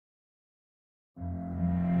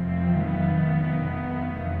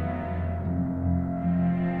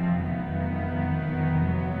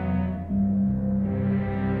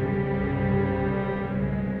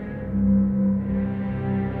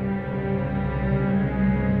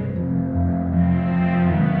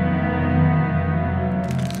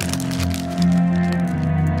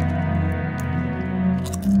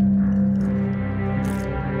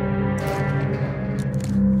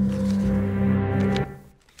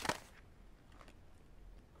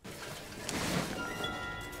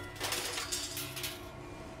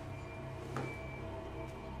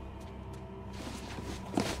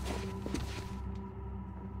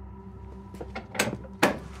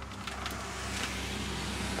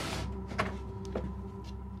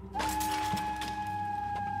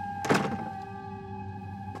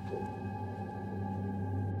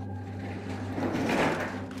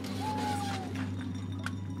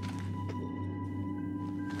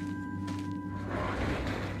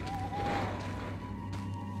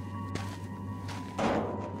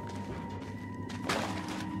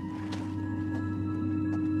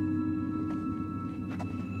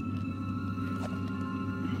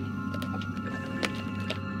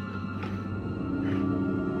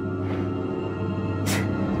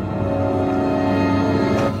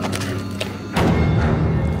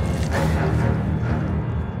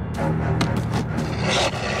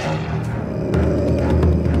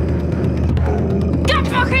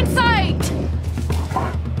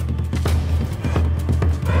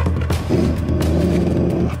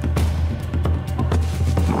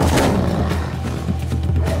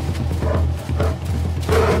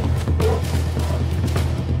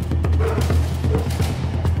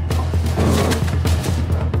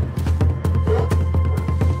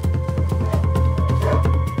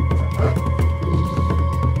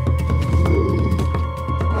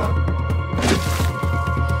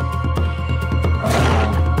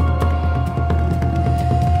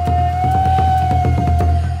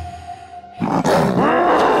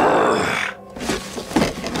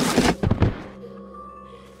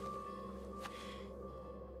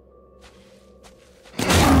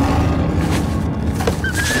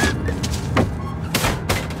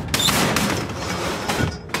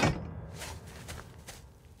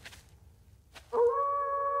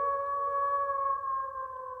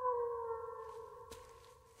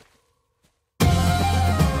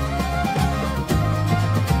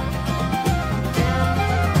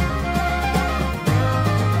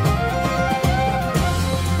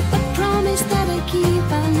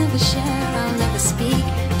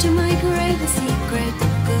the secret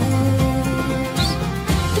goes.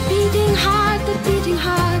 The beating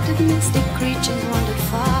heart of mystic creatures wandered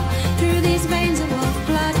far. Through these veins of wolf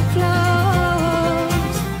blood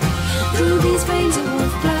flows. Through these veins of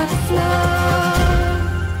wolf blood flows.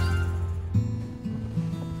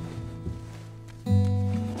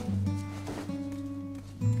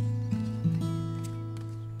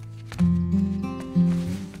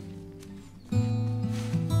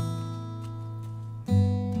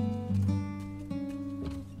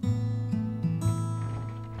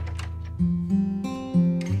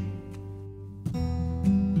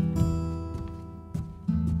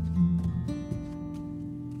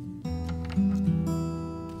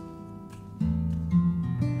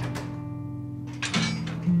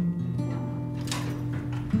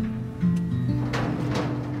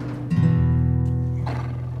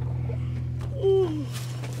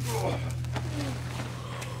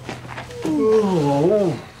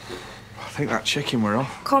 I think that chicken we're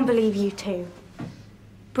off. Can't believe you two.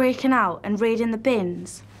 Breaking out and raiding the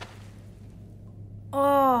bins.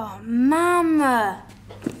 Oh, Mama.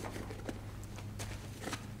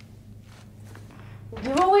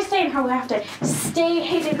 You're always saying how we have to stay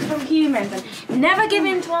hidden from humans and never give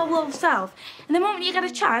in to our wolf self. And the moment you get a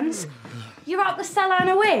chance, you're out the cellar and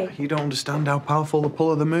away. You don't understand how powerful the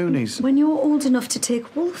pull of the moon is. When you're old enough to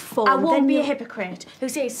take wolf form, I won't be a hypocrite who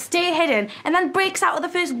says stay hidden and then breaks out with the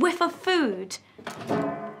first whiff of food.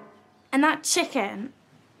 And that chicken.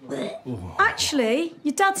 Actually,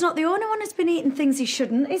 your dad's not the only one who's been eating things he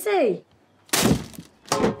shouldn't, is he?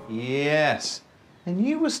 Yes. And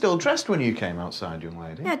you were still dressed when you came outside, young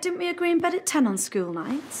lady. Yeah, didn't we agree in bed at 10 on school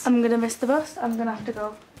nights? I'm gonna miss the bus. I'm gonna have to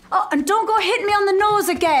go. Oh, and don't go hitting me on the nose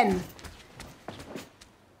again.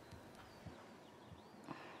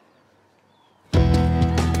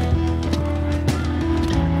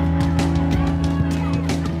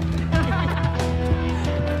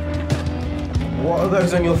 What are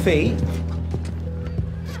those on your feet?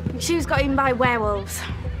 Shoes got eaten by werewolves.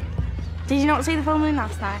 Did you not see the full moon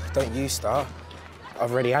last night? Don't you start.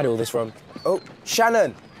 I've already had all this wrong. Oh,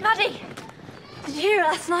 Shannon! Maddie! Did you hear it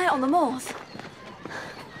last night on the moors?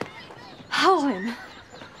 Howling.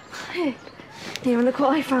 Here, and look what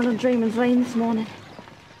I found on Dreamer's Lane this morning.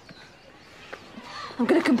 I'm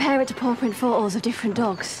going to compare it to paw print photos of different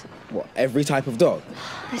dogs. What, every type of dog?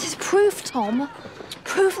 This is proof, Tom.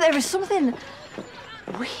 Proof there is something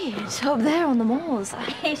weird up there on the moors.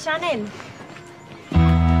 Hey, Shannon.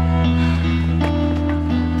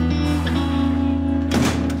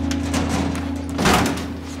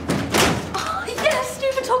 Oh, yes,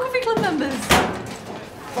 new photography club members.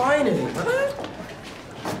 Finally, Mother.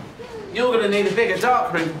 You're going to need a bigger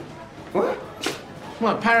darkroom. What?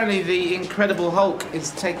 Well, apparently the Incredible Hulk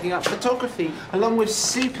is taking up photography, along with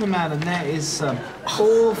Superman, and there is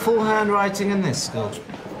awful handwriting in this school.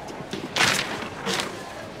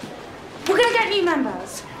 We're gonna get new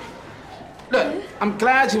members. Look, I'm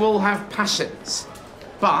glad you all have passions,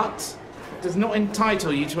 but it does not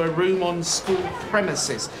entitle you to a room on school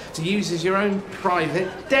premises to use as your own private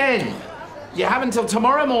den. You have until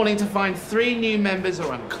tomorrow morning to find 3 new members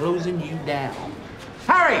or I'm closing you down.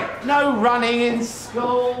 Harry, no running in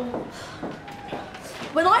school.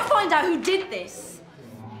 When I find out who did this...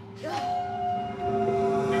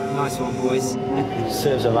 Nice one, boys.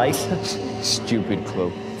 Serves a lace. Stupid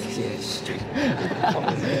club. Yeah, stupid.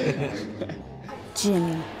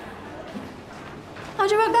 Jimmy.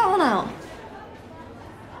 How'd you work that one out?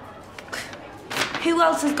 Who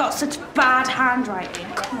else has got such bad handwriting?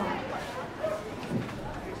 Come on.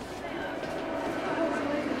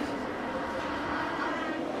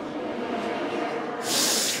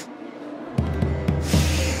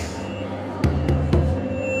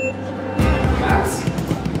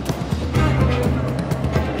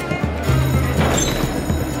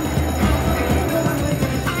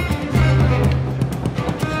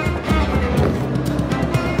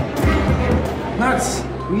 Mads,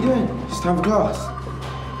 what are you doing? It's time for class.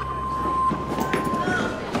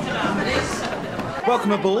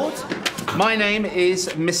 Welcome aboard. My name is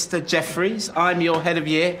Mr. Jeffries. I'm your head of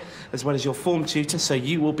year, as well as your form tutor, so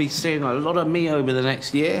you will be seeing a lot of me over the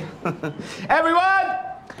next year. Everyone,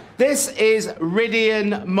 this is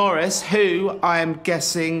Rydian Morris, who I am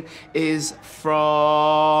guessing is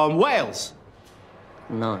from Wales.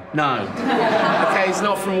 No. No. Okay, he's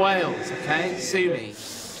not from Wales, okay? Sue me.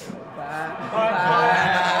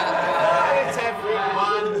 Quiet,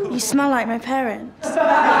 everyone. You smell like my parents.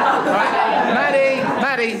 Right,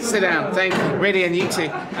 Maddie, sit down. Thank you. Rydian, you too.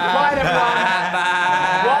 Quiet, everyone.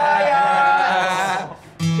 Quiet.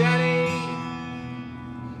 Jenny.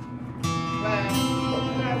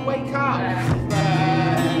 Claire, wake up.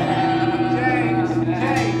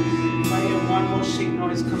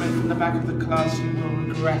 back of the class, you will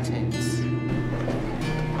regret it.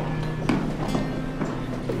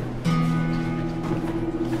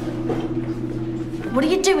 What are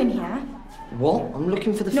you doing here? What? I'm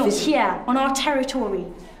looking for the No, here, on our territory.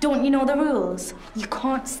 Don't you know the rules? You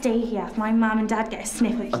can't stay here if my mum and dad get a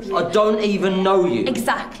sniff of you. I don't even know you.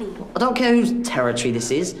 Exactly. I don't care whose territory this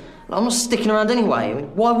is. I'm not sticking around anyway. I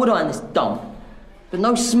mean, why would I in this dump? But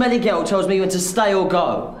no smelly girl tells me when to stay or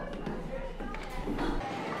go.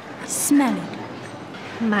 Smelly.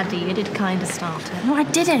 Maddie, you did kind of start it. No, I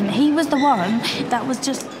didn't. He was the one that was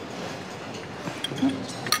just...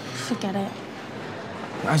 Forget it.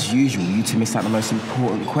 As usual, you two missed out the most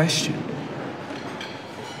important question.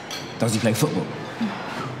 Does he play football?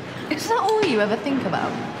 Is that all you ever think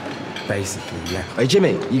about? Basically, yeah. Hey,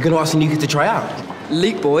 Jimmy, you gonna ask Nuka to try out?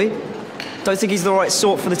 Leak boy? Don't think he's the right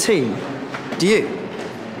sort for the team. Do you?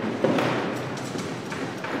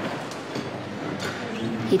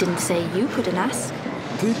 He didn't say you couldn't ask.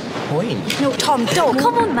 Good point. No, Tom, don't.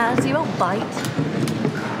 Come on, Maz, you won't bite.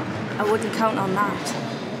 I wouldn't count on that.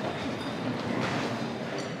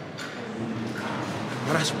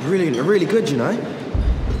 Well, that's brilliant. You're really good, you know.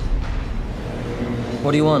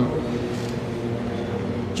 What do you want?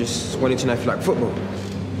 Just wanted to know if you like football.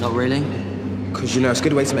 Not really. Because, you know, it's a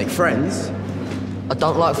good way to make friends. I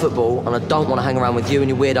don't like football, and I don't want to hang around with you and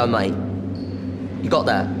your weirdo mate. You got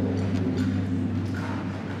that?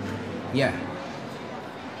 Yeah.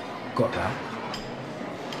 Got that.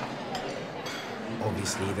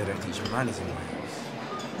 Obviously, they don't teach you manners in Wales.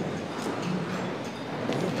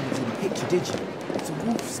 You didn't picture, did you? It's a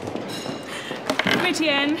wolf skin.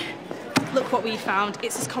 Midian, look what we found.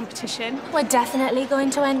 It's this competition. We're definitely going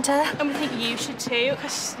to enter. And we think you should too,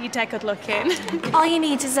 because you're dead good looking. All you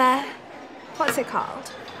need is what's it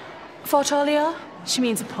called? Portfolio? She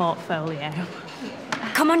means a portfolio.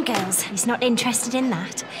 Come on, girls. He's not interested in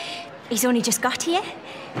that. He's only just got here.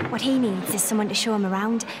 What he needs is someone to show him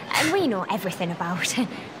around, and we know everything about.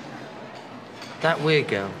 That weird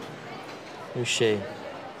girl. Who's she?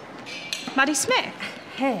 Maddie Smith.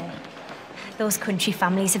 Her. Those country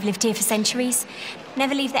families have lived here for centuries.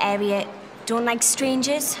 Never leave the area, don't like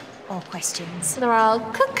strangers or questions. They're all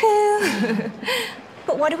cuckoo.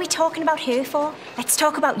 But what are we talking about her for? Let's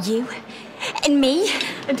talk about you. And me.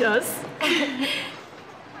 And us.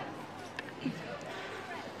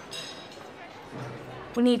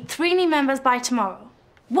 We need 3 new members by tomorrow.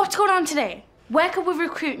 What's going on today? Where could we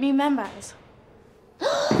recruit new members?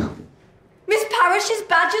 Miss Parrish's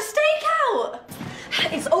Badger Stakeout!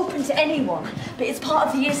 It's open to anyone, but it's part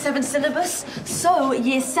of the Year 7 syllabus, so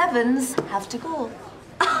Year 7s have to go.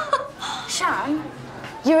 Shan,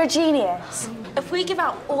 you're a genius. If we give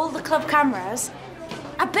out all the club cameras,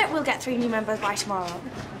 I bet we'll get 3 new members by tomorrow.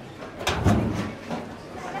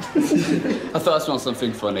 I thought I smelled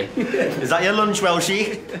something funny. Is that your lunch,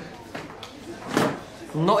 Welshie?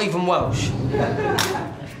 Not even Welsh.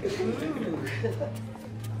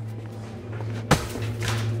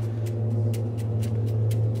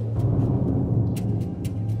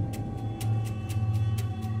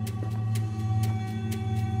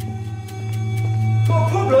 Got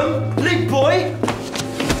a problem? Leak boy?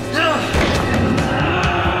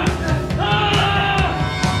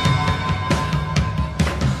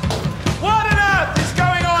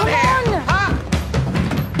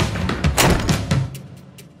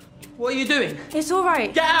 What are you doing? It's all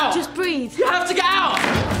right. Get out! Just breathe. You have to get out!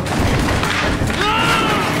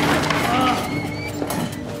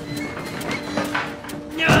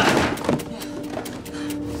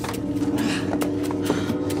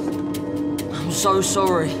 I'm so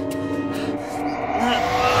sorry.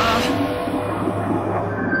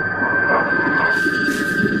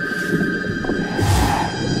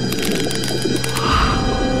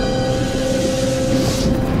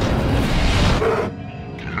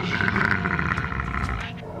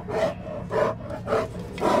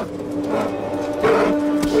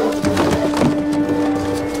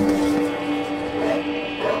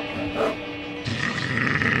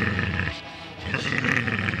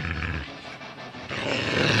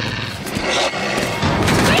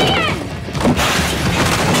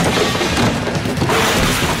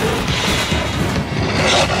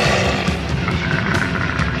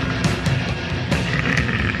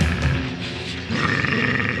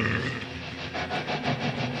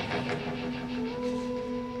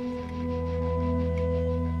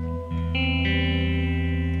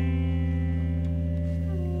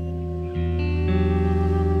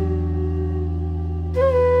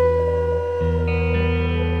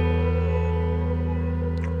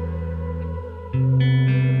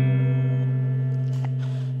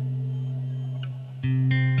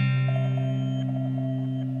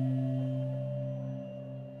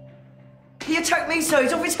 He attacked me, sir.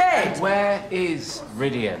 He's off his head. Where is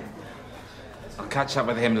Ridian? I'll catch up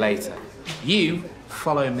with him later. You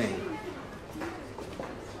follow me.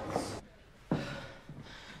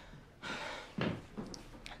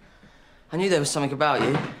 I knew there was something about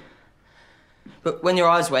you. But when your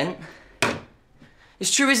eyes went...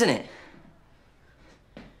 It's true, isn't it?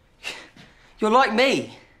 You're like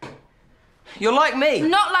me. You're like me.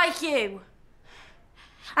 Not like you.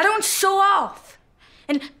 I don't show off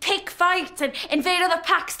and pick fights and invade other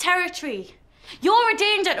packs' territory. You're a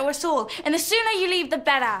danger to us all, and the sooner you leave, the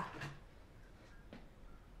better.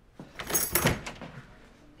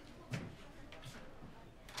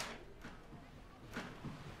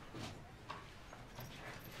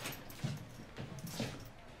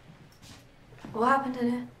 What happened to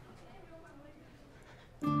it?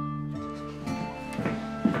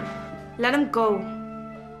 Let him go.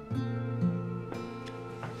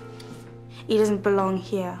 He doesn't belong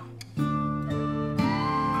here.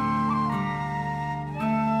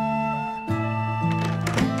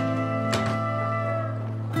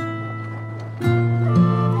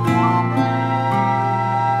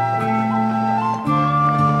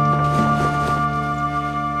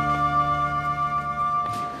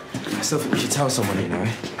 I still think we should tell someone, you know.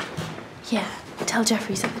 Yeah, tell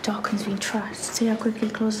Jeffries that the Darkham's been trashed. See how quickly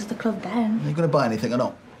he closes the club down. Are you going to buy anything or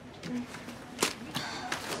not?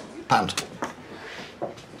 Pound.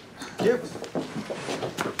 Yep.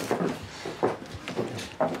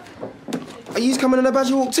 Are you coming on a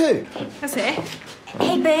badger walk too? That's it.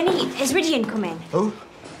 Hey, Bernie, is Ridian coming? Who?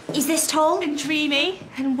 Is this tall? And dreamy.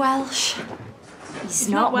 And Welsh. He's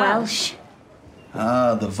not Welsh.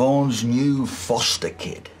 Ah, the Vaughan's new foster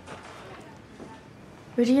kid.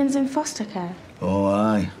 Ridian's in foster care. Oh,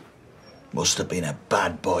 aye. Must have been a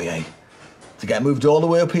bad boy, eh? To get moved all the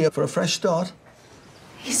way up here for a fresh start.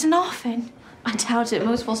 He's an orphan. I doubt it.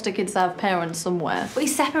 Most foster kids have parents somewhere. But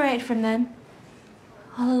he's separated from them.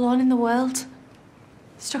 All alone in the world.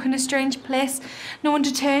 Stuck in a strange place. No one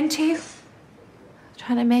to turn to.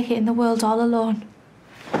 Trying to make it in the world all alone.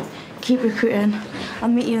 Keep recruiting. I'll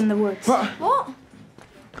meet you in the woods. What?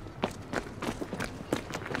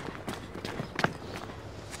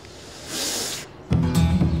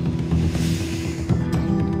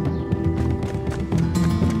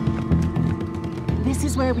 This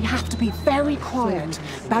is where we have to be very quiet.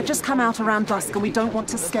 Badgers come out around dusk and we don't want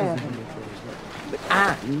to scare them.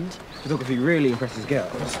 And photography really impresses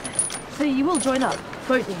girls. So you will join up,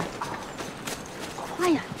 won't you?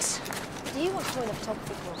 Quiet. Do you want to join a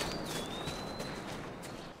photography club?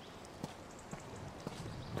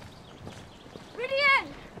 Ridian!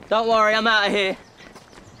 Don't worry, I'm out of here.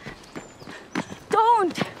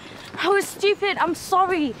 Don't! I was stupid. I'm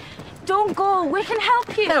sorry. Don't go. We can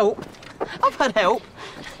help you. Help? I've had help.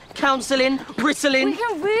 Counselling, whistling. We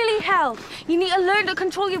can really help. You need to learn to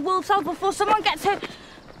control your wolf self before someone gets hurt.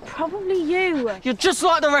 Probably you. You're just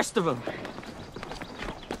like the rest of them.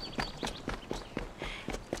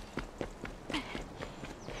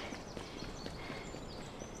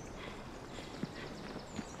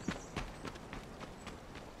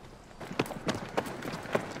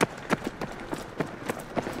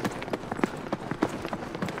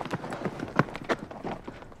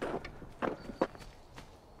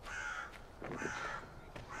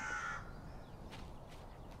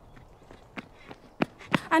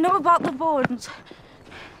 I know about the bones.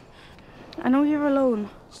 I know you're alone.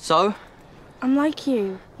 So? I'm like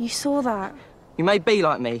you. You saw that. You may be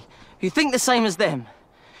like me. You think the same as them.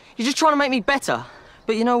 You're just trying to make me better.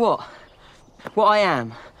 But you know what? What I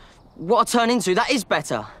am, what I turn into, that is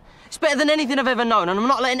better. It's better than anything I've ever known, and I'm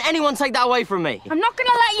not letting anyone take that away from me. I'm not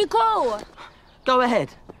gonna let you go. Go ahead.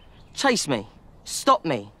 Chase me. Stop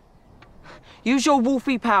me. Use your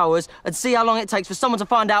wolfy powers and see how long it takes for someone to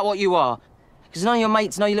find out what you are. Because none of your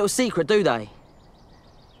mates know your little secret, do they?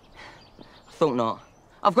 I thought not.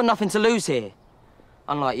 I've got nothing to lose here.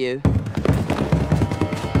 Unlike you.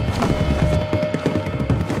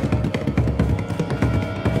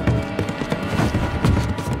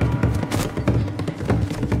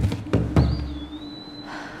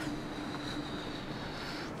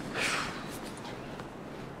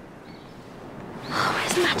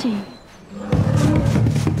 Where's Maddie?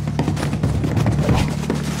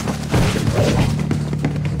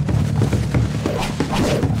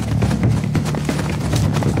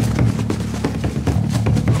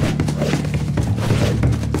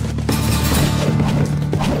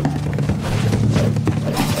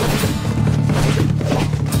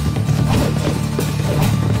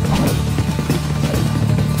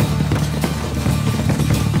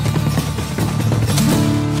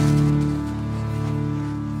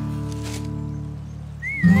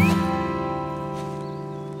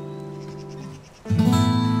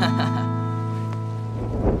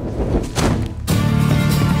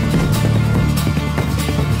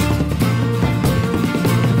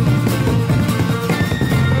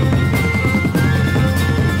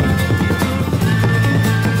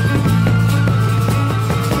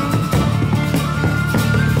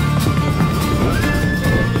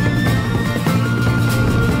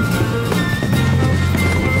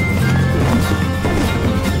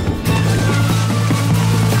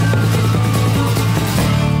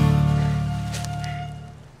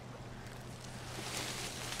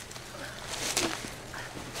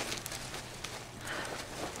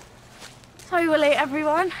 Sorry we're late,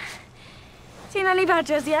 everyone. Seen any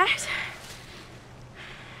badgers yet?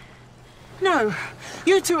 No.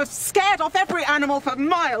 You two have scared off every animal for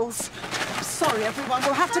miles. Sorry, everyone.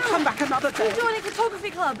 We'll have to come back another day. We're doing a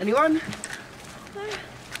photography club. Anyone? No.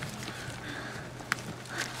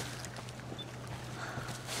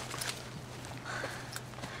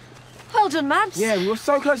 Well done, Mads. Yeah, we were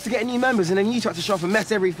so close to getting new members and then you tried to show up and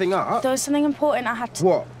mess everything up. There was something important I had to...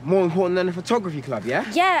 What? More important than the photography club,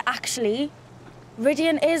 yeah? Yeah, actually.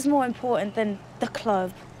 Ridian is more important than the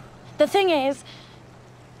club. The thing is,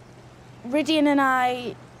 Ridian and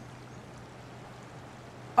I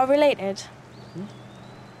are related.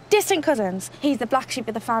 Distant cousins. He's the black sheep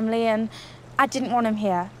of the family and I didn't want him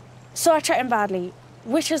here. So I treated him badly,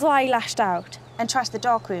 which is why he lashed out and trashed the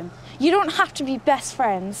dark room. You don't have to be best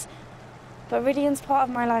friends, but Ridian's part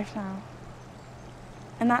of my life now.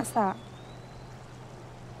 And that's that.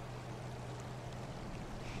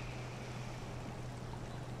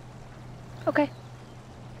 Okay.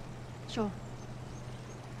 Sure.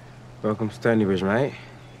 Welcome to Stonybridge, mate.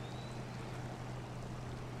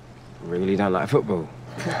 Really don't like football.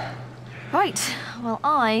 Right, well,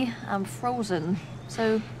 I am frozen.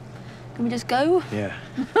 So, can we just go? Yeah.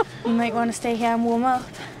 You might want to stay here and warm up.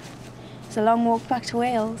 It's a long walk back to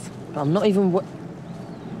Wales. But I'm not even...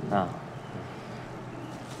 Oh.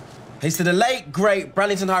 Here's to the late, great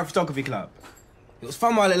Brandington High Photography Club. It was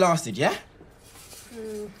fun while it lasted, yeah?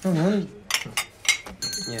 Come on.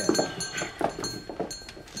 Yeah.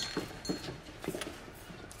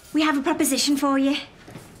 We have a proposition for you.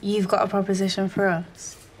 You've got a proposition for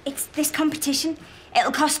us? It's this competition.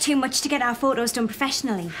 It'll cost too much to get our photos done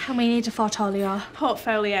professionally. And we need a portfolio.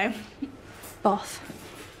 Portfolio. Both.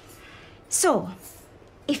 So,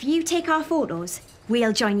 if you take our photos,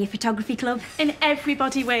 we'll join your photography club. And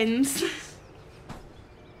everybody wins.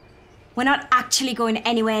 We're not actually going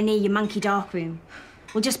anywhere near your monkey darkroom.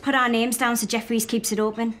 We'll just put our names down so Jeffries keeps it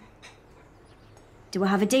open. Do we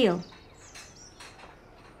have a deal?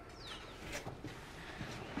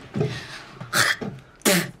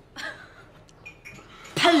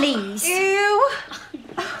 Please. Ew.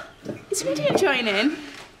 Is Ridian joining?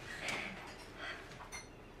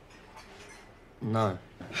 No.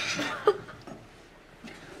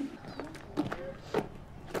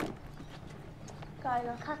 Guys,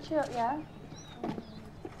 I'll catch you up, yeah?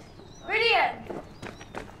 Ridian!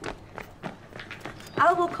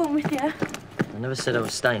 Al will come with you. I never said I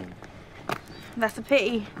was staying. That's a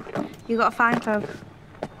pity. You got a fan club.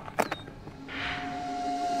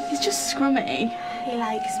 He's just scrummy. He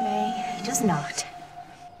likes me. He does not.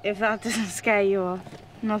 If that doesn't scare you off,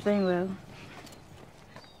 nothing will.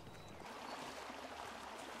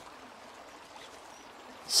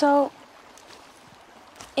 So,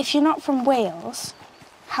 if you're not from Wales,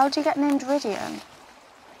 how do you get named Ridian?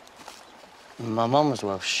 My mum was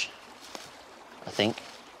Welsh, I think.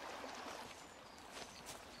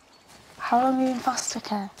 How long have you been in foster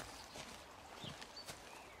care?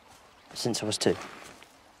 Since I was 2.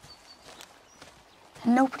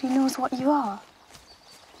 And nobody knows what you are?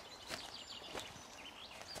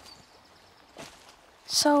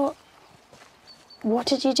 So, what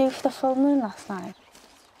did you do for the full moon last night?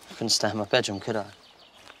 I couldn't stay in my bedroom, could I?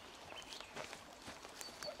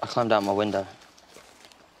 I climbed out my window.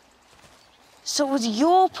 So it was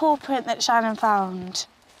your paw print that Shannon found?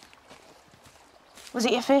 Was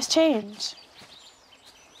it your first change?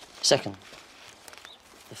 Second.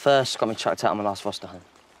 The first got me chucked out of my last foster home.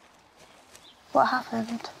 What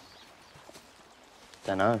happened?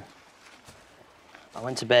 Don't know. I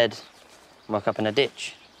went to bed and woke up in a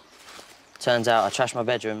ditch. Turns out I trashed my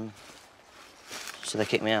bedroom, so they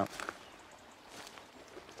kicked me out.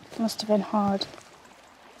 Must have been hard.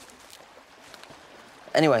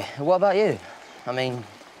 Anyway, what about you? I mean,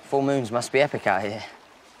 full moons must be epic out here.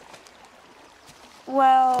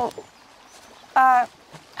 Well, I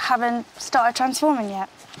haven't started transforming yet.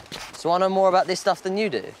 So I know more about this stuff than you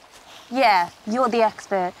do? Yeah, you're the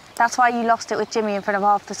expert. That's why you lost it with Jimmy in front of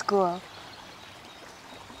half the school.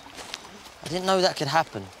 I didn't know that could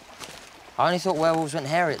happen. I only thought werewolves went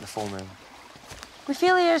hairy at the full moon. We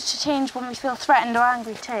feel the urge to change when we feel threatened or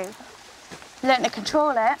angry too. Learn to control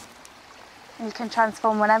it, and you can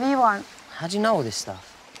transform whenever you want. How do you know all this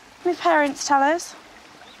stuff? My parents tell us.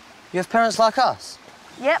 You have parents like us?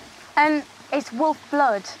 Yep, and it's wolf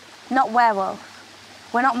blood, not werewolf.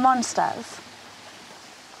 We're not monsters.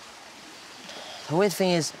 The weird thing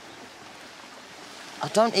is, I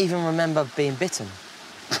don't even remember being bitten.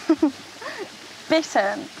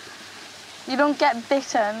 Bitten? You don't get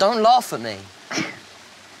bitten. Don't laugh at me.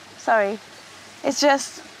 Sorry. It's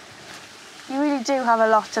just, you really do have a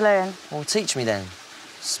lot to learn. Well, teach me then,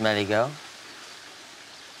 smelly girl.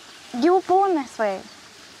 You were born this way.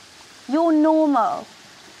 You're normal.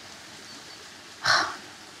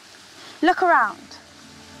 Look around.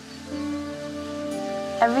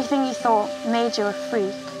 Everything you thought made you a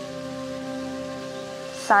freak.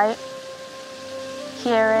 Sight,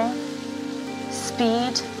 hearing,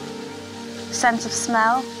 speed, sense of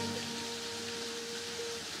smell.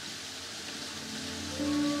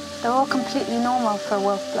 They're all completely normal for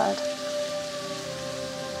wolf blood.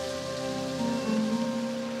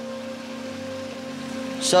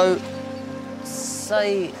 So,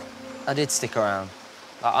 say I did stick around.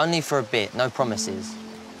 Like, only for a bit, no promises.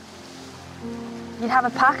 You'd have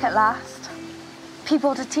a pack at last.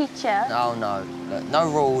 People to teach you. No, no. Look, no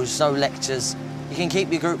rules, no lectures. You can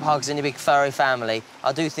keep your group hugs in your big furry family.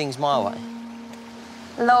 I'll do things my way.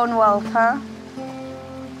 Lone wolf, huh?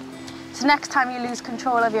 So next time you lose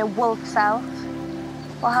control of your wolf self,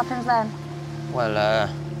 what happens then? Well,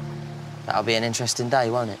 that'll be an interesting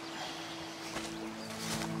day, won't it?